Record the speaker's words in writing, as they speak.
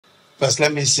First,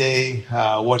 let me say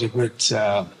what a great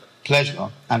pleasure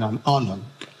and an honor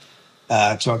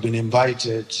to have been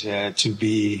invited to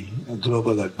be a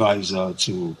global advisor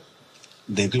to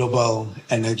the Global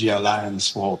Energy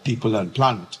Alliance for People and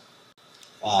Planet.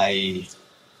 I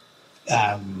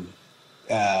am,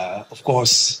 of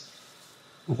course,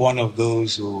 one of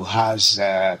those who has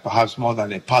perhaps more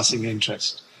than a passing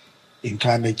interest in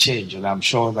climate change, and I'm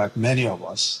sure that many of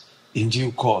us in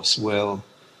due course will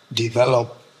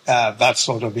develop that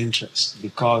sort of interest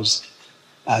because,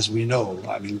 as we know,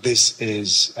 I mean, this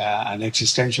is an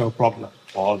existential problem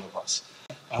for all of us.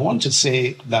 I want to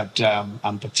say that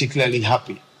I'm particularly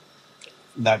happy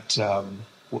that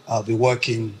I'll be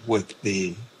working with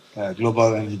the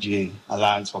Global Energy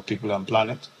Alliance for People and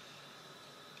Planet,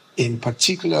 in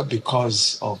particular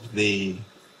because of the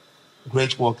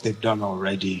great work they've done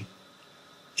already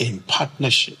in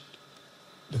partnership,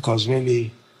 because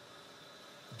really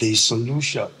the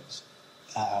solutions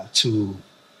to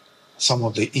some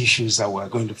of the issues that we're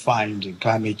going to find in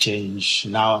climate change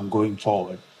now and going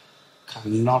forward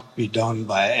cannot be done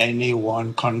by any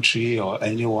one country or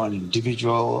any one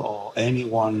individual or any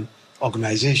one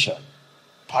organization.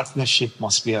 Partnership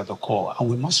must be at the core, and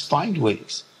we must find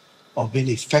ways of being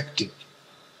effective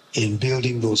in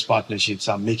building those partnerships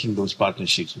and making those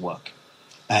partnerships work.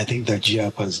 I think that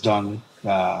GEAPP has done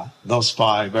thus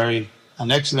far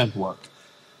an excellent work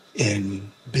in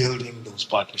building those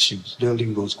partnerships,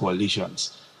 building those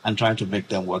coalitions, and trying to make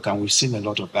them work. And we've seen a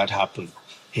lot of that happen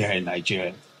here in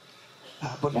Nigeria.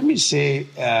 But let me say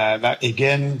that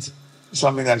again,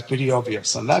 something that's pretty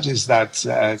obvious, and that is that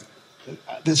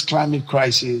this climate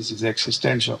crisis is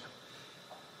existential.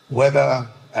 Whether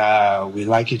we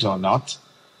like it or not,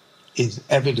 it's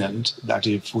evident that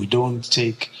if we don't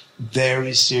take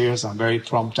very serious and very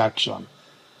prompt action,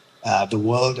 the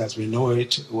world as we know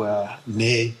it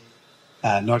may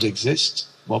not exist,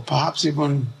 but perhaps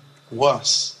even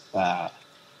worse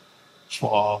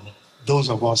for those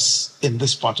of us in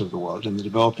this part of the world, in the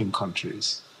developing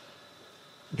countries,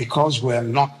 because we're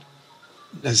not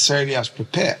necessarily as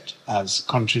prepared as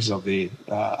countries in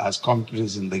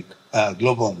the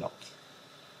global north.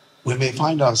 We may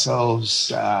find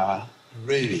ourselves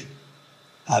really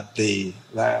at the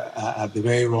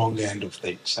very wrong end of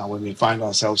things, and we may find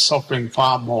ourselves suffering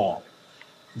far more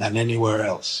than anywhere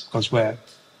else, because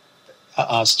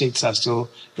our states are still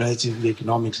relatively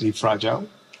economically fragile,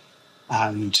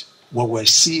 and what we're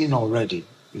seeing already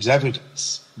is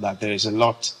evidence that there is a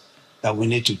lot that we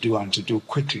need to do and to do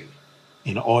quickly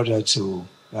in order to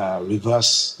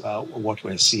reverse what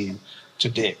we're seeing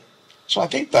today. So I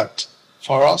think that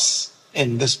for us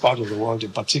in this part of the world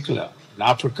in particular, in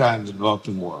Africa and the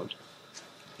developing world,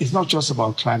 it's not just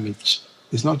about climate.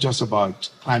 It's not just about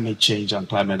climate change and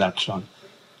climate action.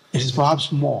 It is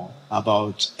perhaps more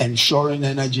about ensuring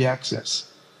energy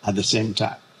access at the same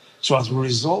time. So as we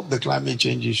resolve the climate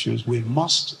change issues, we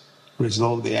must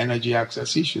resolve the energy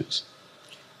access issues.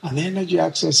 And the energy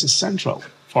access is central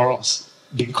for us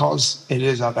because it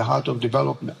is at the heart of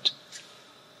development.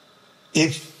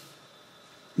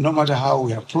 No matter how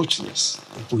we approach this,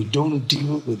 if we don't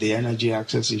deal with the energy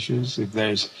access issues,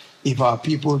 if our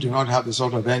people do not have the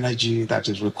sort of energy that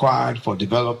is required for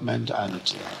development,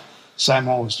 and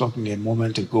Simon was talking a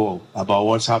moment ago about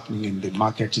what's happening in the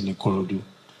market in Ikorodu,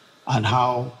 and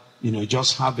how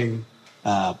just having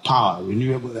power,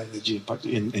 renewable energy, but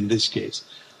in this case,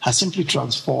 has simply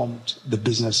transformed the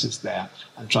businesses there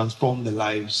and transformed the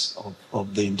lives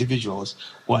of the individuals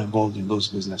who are involved in those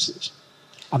businesses.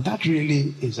 And that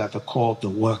really is at the core of the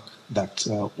work that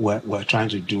we're trying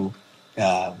to do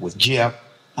with GEAPP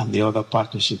and the other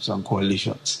partnerships and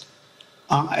coalitions.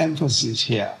 Our emphasis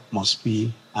here must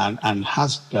be, and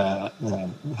has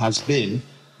been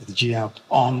with GEAPP,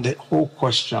 on the whole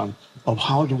question of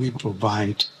how do we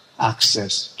provide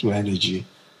access to energy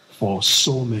for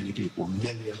so many people,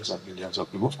 millions and millions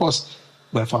of people. Of course,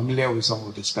 we're familiar with some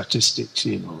of the statistics,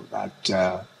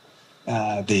 that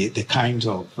the kinds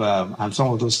of, and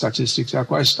some of those statistics are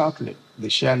quite startling. The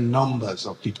sheer numbers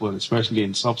of people, especially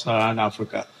in sub-Saharan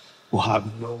Africa, who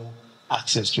have no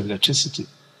access to electricity.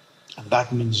 And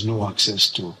that means no access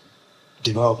to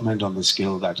development on the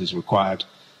scale that is required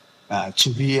to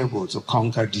be able to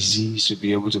conquer disease, to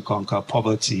be able to conquer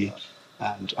poverty,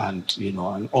 and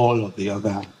all of the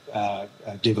other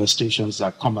devastations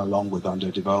that come along with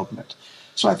underdevelopment.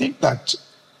 So I think that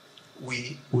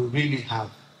we really have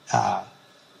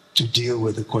to deal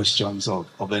with the questions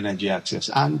of energy access.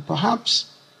 And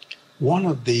perhaps one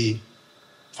of the,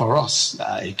 for us,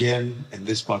 again, in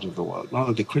this part of the world, one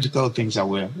of the critical things that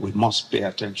we must pay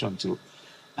attention to,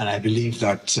 and I believe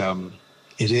that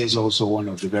it is also one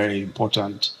of the very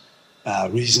important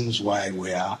reasons why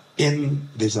we are in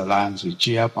this alliance with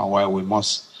GEAPP and why we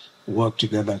must work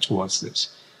together towards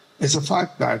this. It's the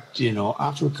fact that,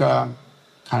 Africa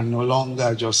can no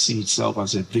longer just see itself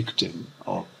as a victim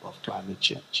of climate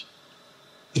change.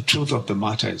 The truth of the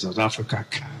matter is that Africa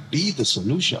can be the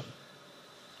solution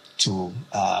to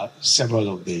several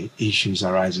of the issues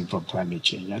arising from climate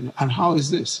change. And how is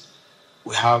this?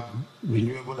 We have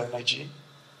renewable energy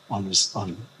on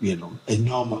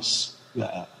enormous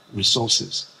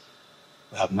resources.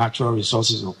 We have natural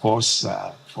resources, of course,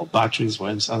 for batteries, for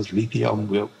instance,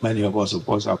 lithium. Many of us, of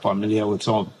course, are familiar with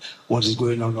some of what is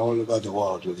going on all over the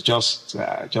world with just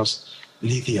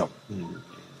lithium in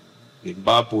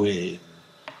Zimbabwe,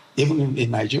 even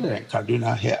in Nigeria, in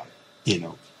Kaduna here,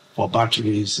 for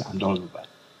batteries and all of that.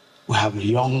 We have a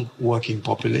young working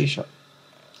population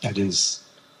that is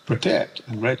prepared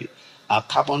and ready. Our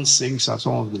carbon sinks are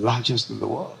some of the largest in the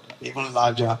world, even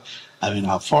larger.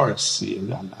 Our forests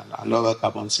and other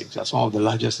carbon sinks are some of the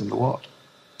largest in the world.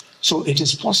 So it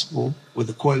is possible with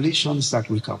the coalitions that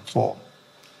we can form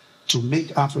to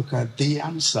make Africa the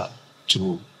answer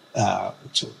to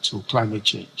climate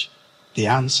change, the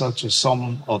answer to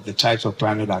some of the types of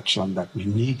climate action that we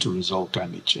need to resolve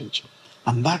climate change.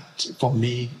 And that, for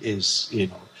me, is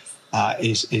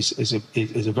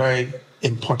a very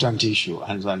important issue,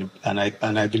 and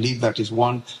I believe that is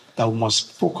one that we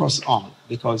must focus on,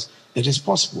 because it is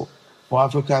possible for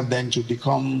Africa then to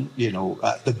become,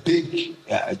 the big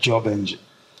job engine.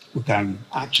 We can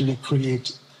actually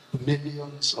create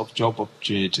millions of job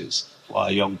opportunities for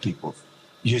our young people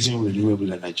using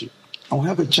renewable energy. And we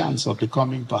have a chance of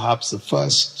becoming perhaps the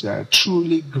first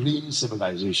truly green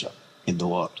civilization in the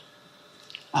world.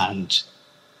 And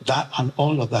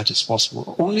all of that is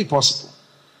possible, only possible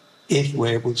if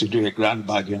we're able to do a grand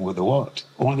bargain with the world,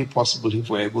 only possible if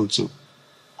we're able to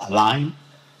align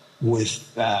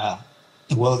with the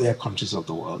wealthier countries of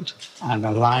the world and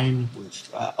align with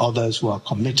others who are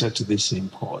committed to this same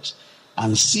cause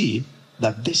and see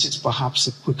that this is perhaps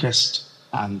the quickest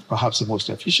and perhaps the most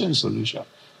efficient solution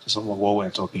to some of what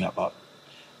we're talking about.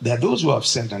 There are those who have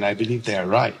said, and I believe they are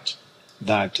right,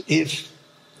 that if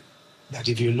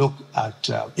you look at,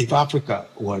 if Africa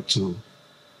were to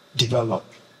develop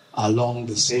along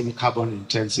the same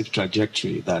carbon-intensive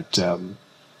trajectory that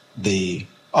the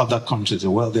other countries,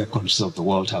 the wealthier countries of the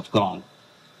world have gone,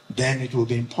 then it will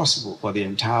be impossible for the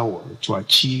entire world to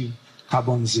achieve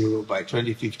carbon zero by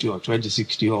 2050 or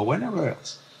 2060 or whenever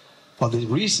else, for the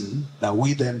reason that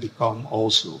we then become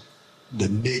also the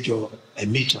major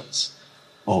emitters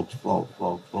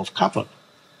of carbon.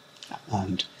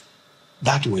 And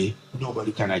that way,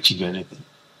 nobody can achieve anything.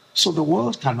 So the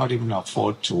world cannot even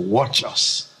afford to watch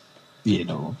us,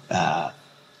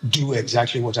 do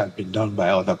exactly what has been done by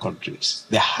other countries.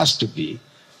 There has to be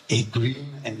a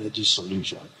green energy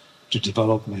solution to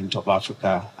development of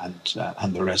Africa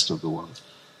and the rest of the world.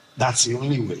 That's the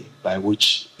only way by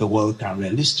which the world can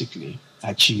realistically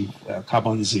achieve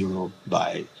carbon zero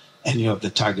by any of the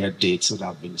target dates that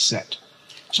have been set.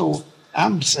 So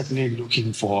I'm certainly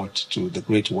looking forward to the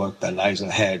great work that lies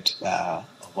ahead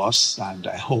of us, and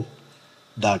I hope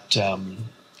that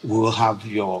we will have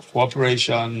your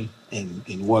cooperation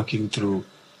in working through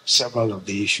several of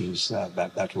the issues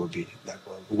that we're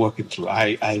working through.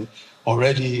 I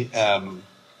already,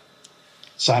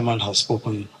 Simon has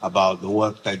spoken about the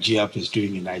work that GEAPP is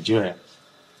doing in Nigeria,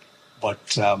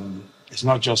 but it's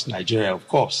not just Nigeria, of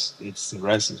course. It's the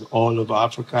rest, it's all over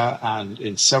Africa and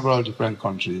in several different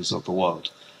countries of the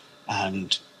world.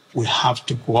 And we have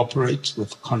to cooperate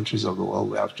with countries of the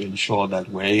world. We have to ensure that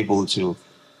we're able to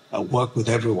work with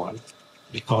everyone,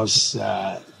 because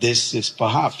this is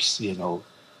perhaps,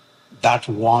 that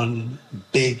one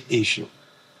big issue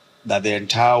that the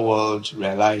entire world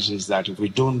realizes that if we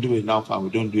don't do enough and we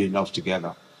don't do enough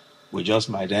together, we just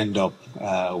might end up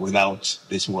without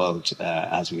this world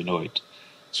as we know it.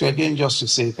 So again, just to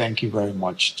say thank you very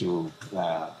much to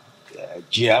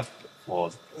GEAPP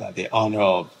for the honor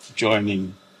of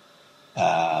joining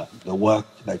the work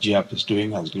that GEAPP is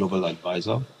doing as global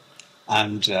advisor,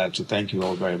 and to thank you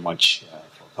all very much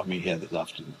for coming here this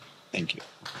afternoon. Thank you.